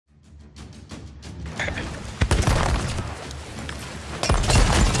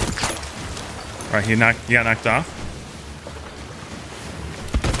All right, he got knocked off.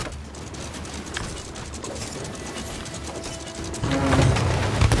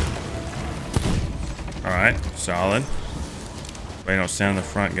 All right, solid. Wait, don't stand in the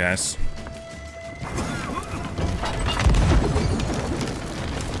front, guys.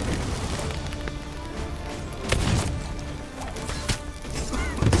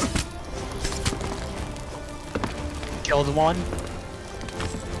 Killed one.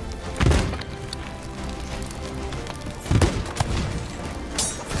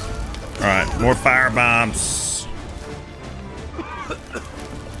 All right, more fire bombs.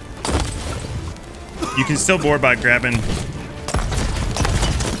 You can still board by grabbing.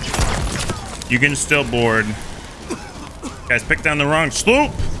 You can still board. Guys, picked down the wrong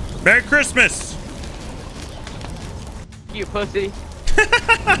sloop. Merry Christmas. You pussy.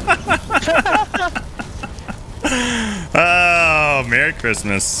 Oh, Merry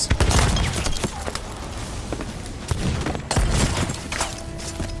Christmas.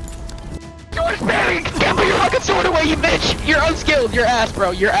 George Barry, can't put your fucking sword away, you bitch! You're unskilled. You're ass,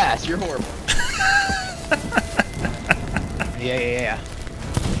 bro. You're ass. You're horrible. Yeah.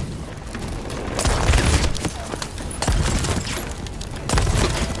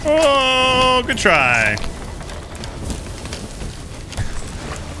 Oh, good try.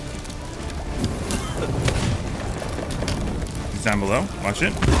 He's down below. Watch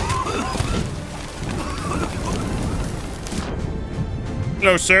it.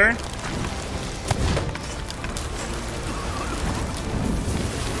 Hello, sir.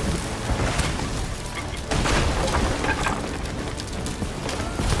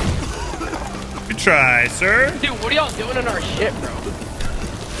 Good try, sir. Dude, what are y'all doing in our shit, bro?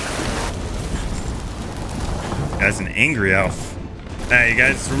 That's an angry elf. Now, you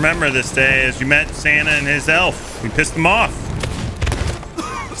guys remember this day as you met Santa and his elf. We pissed him off.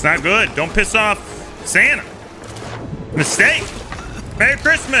 It's not good. Don't piss off Santa. Mistake. Merry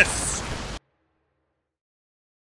Christmas.